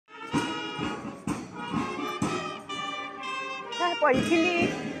ปล่อยที่นี่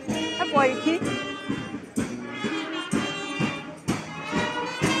ถ้าปล่อยที่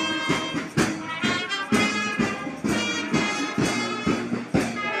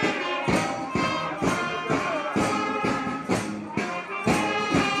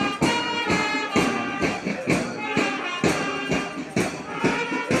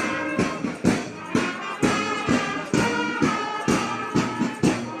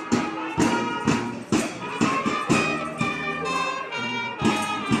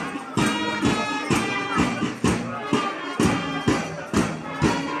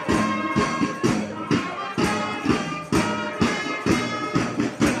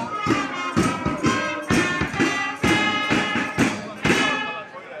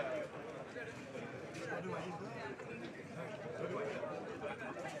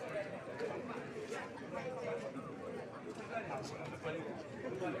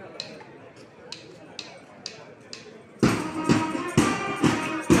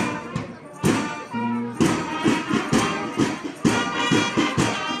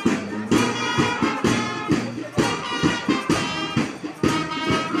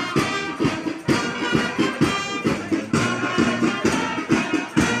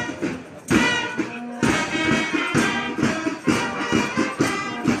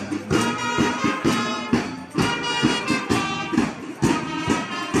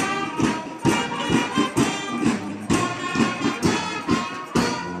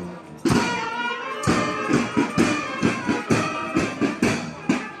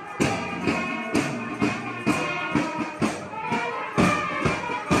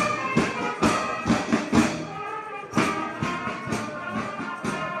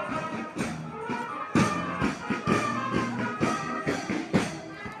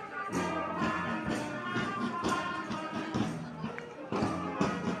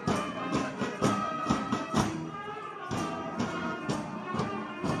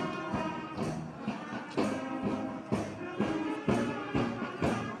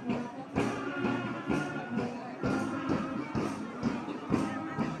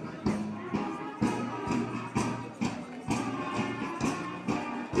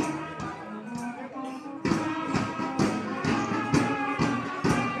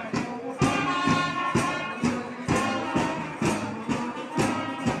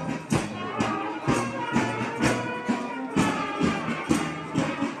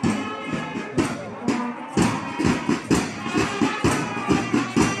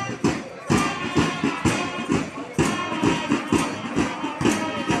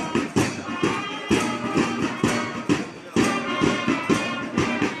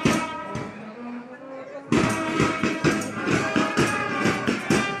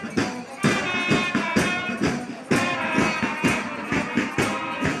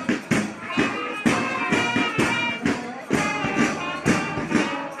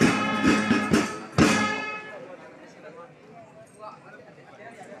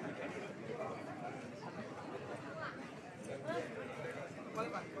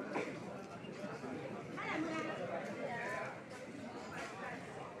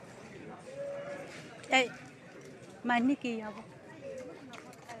ไอ้มานี่กี่ยาว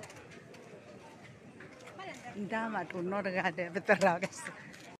ด้ามาทุนนอร์กาเดเปตราเกส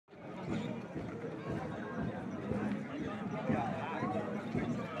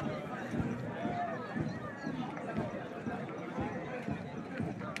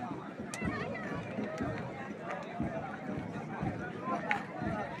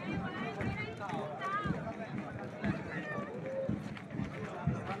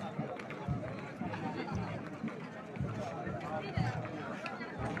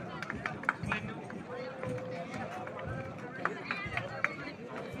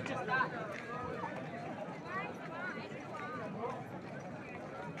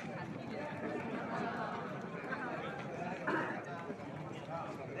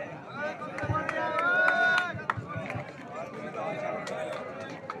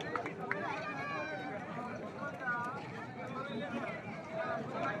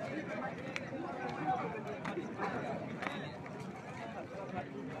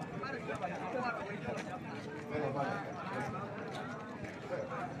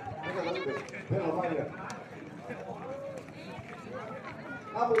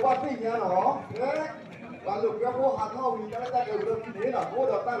Aku pastinya no, lalu kamu hanau bicara tentang belum ini lah, kau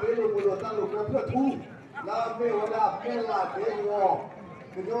datang lalu kamu tu, lalu ada mela dewa,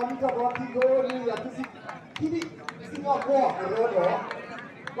 kemudian kita buat tiga ni, yang kini Singapura, kerana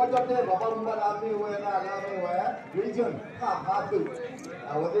macam ni, bapa rumah kami region, tu,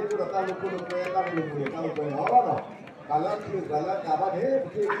 awak itu datang lalu kalau apa ni,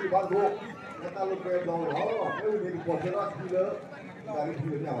 kita baru kita lalu dong, ni di Porsche lah, Dari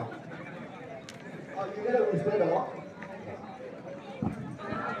filmnya apa? Oh, ini ada wisma dong.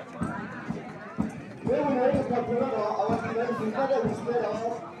 Saya menarik ke Papua dong. Awak tidak wisma ada wisma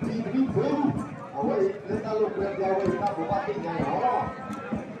dong. Di baru. Awak letak lu berapa awak kita bupati yang awak.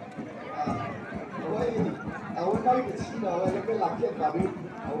 Awak kali kecil awak lepas laki baru.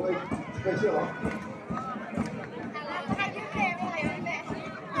 Awak special.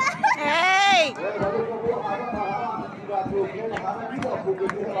 Hey! Baru Papua ada bahan tidak boleh bahan tidak boleh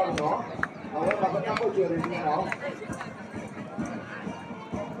dihalang dong. Awak bakal apa cari ni dong.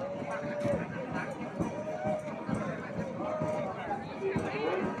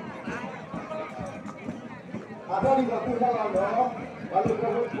 Ada di dapur dalam dong. Lalu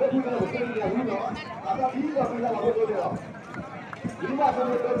kalau kita bekerja di rumah, ada di dapur dalam betul dong. Lima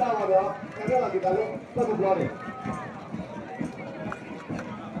sampai tujuh tahun dong. Kerja lagi dalam satu bulan ni.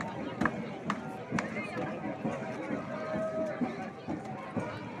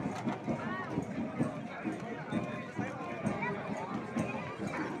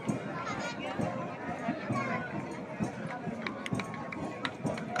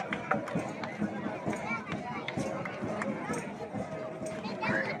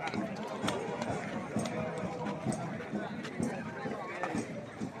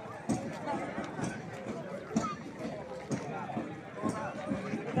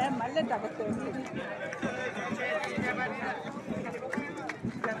 Malah tak betul.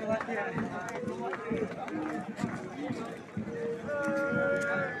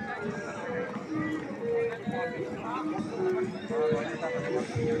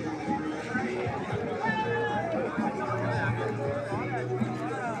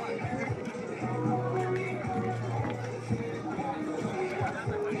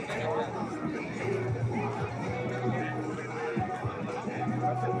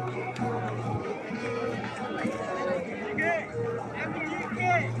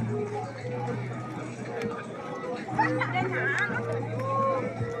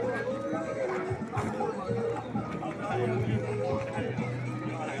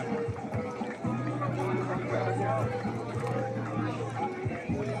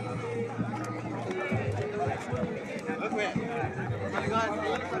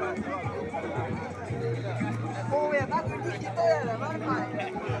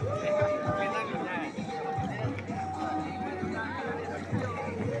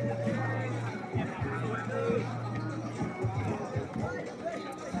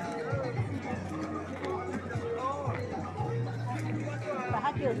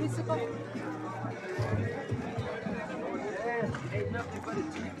 Bahagia ni suka.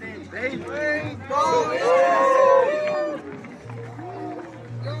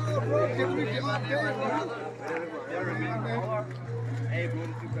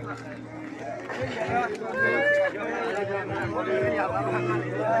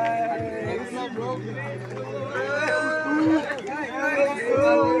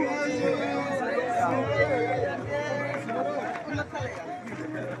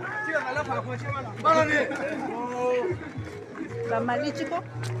 Sama ni cukup.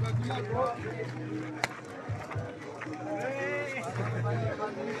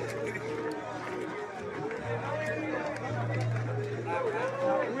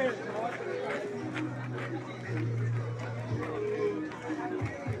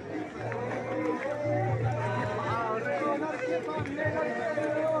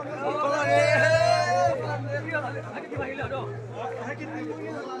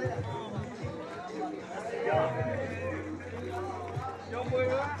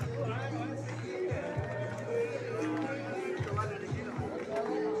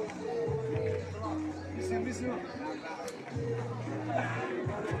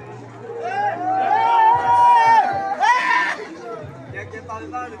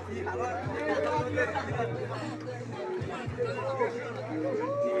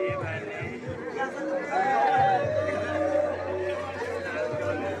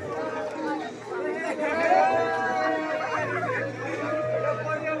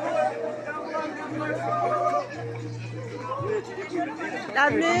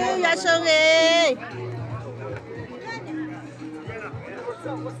 Dami, ya sorry.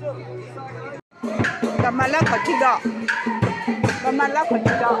 Kamala ketiga. Kamala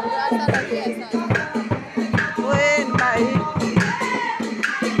ketiga. Wen baik.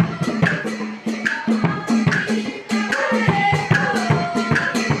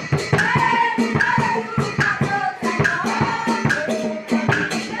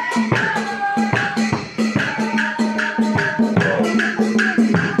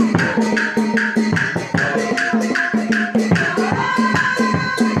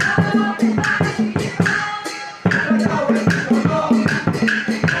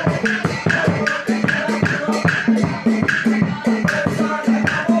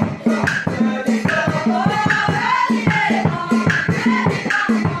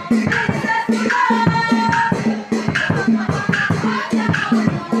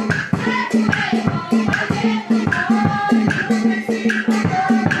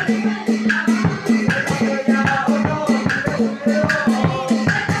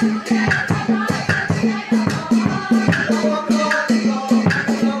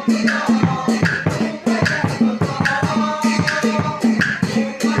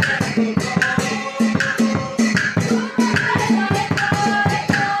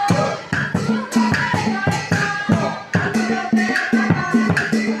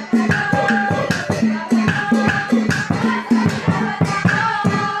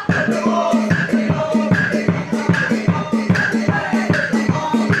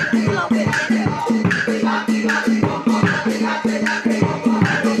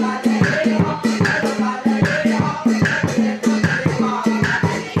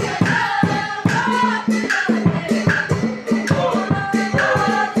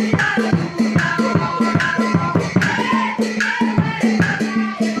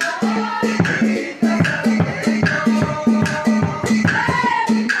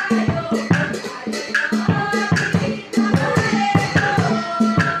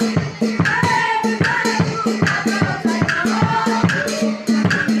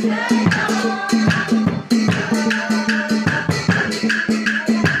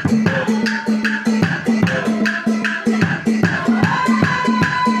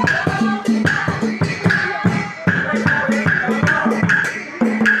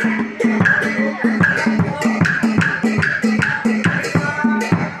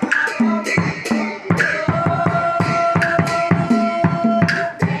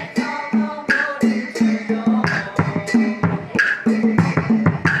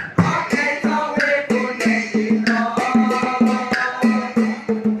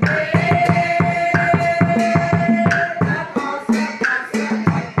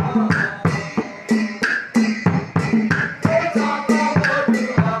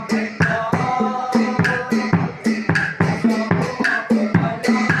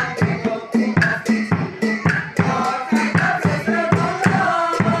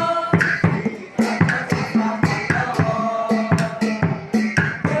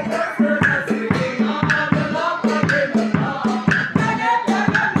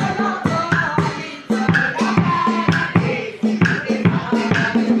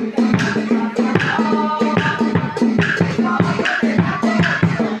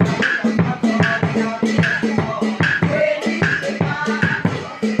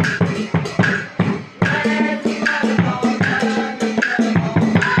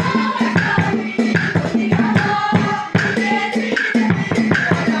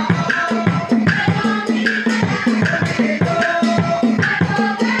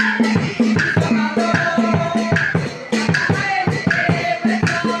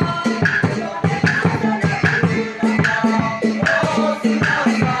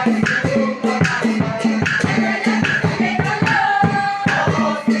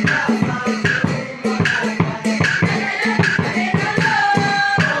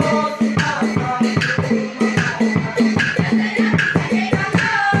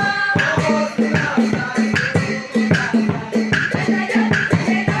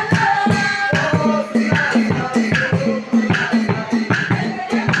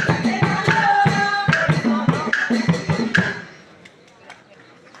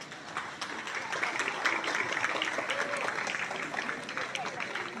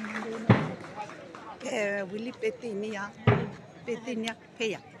 Willy Petinia, Petinia,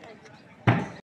 Paya.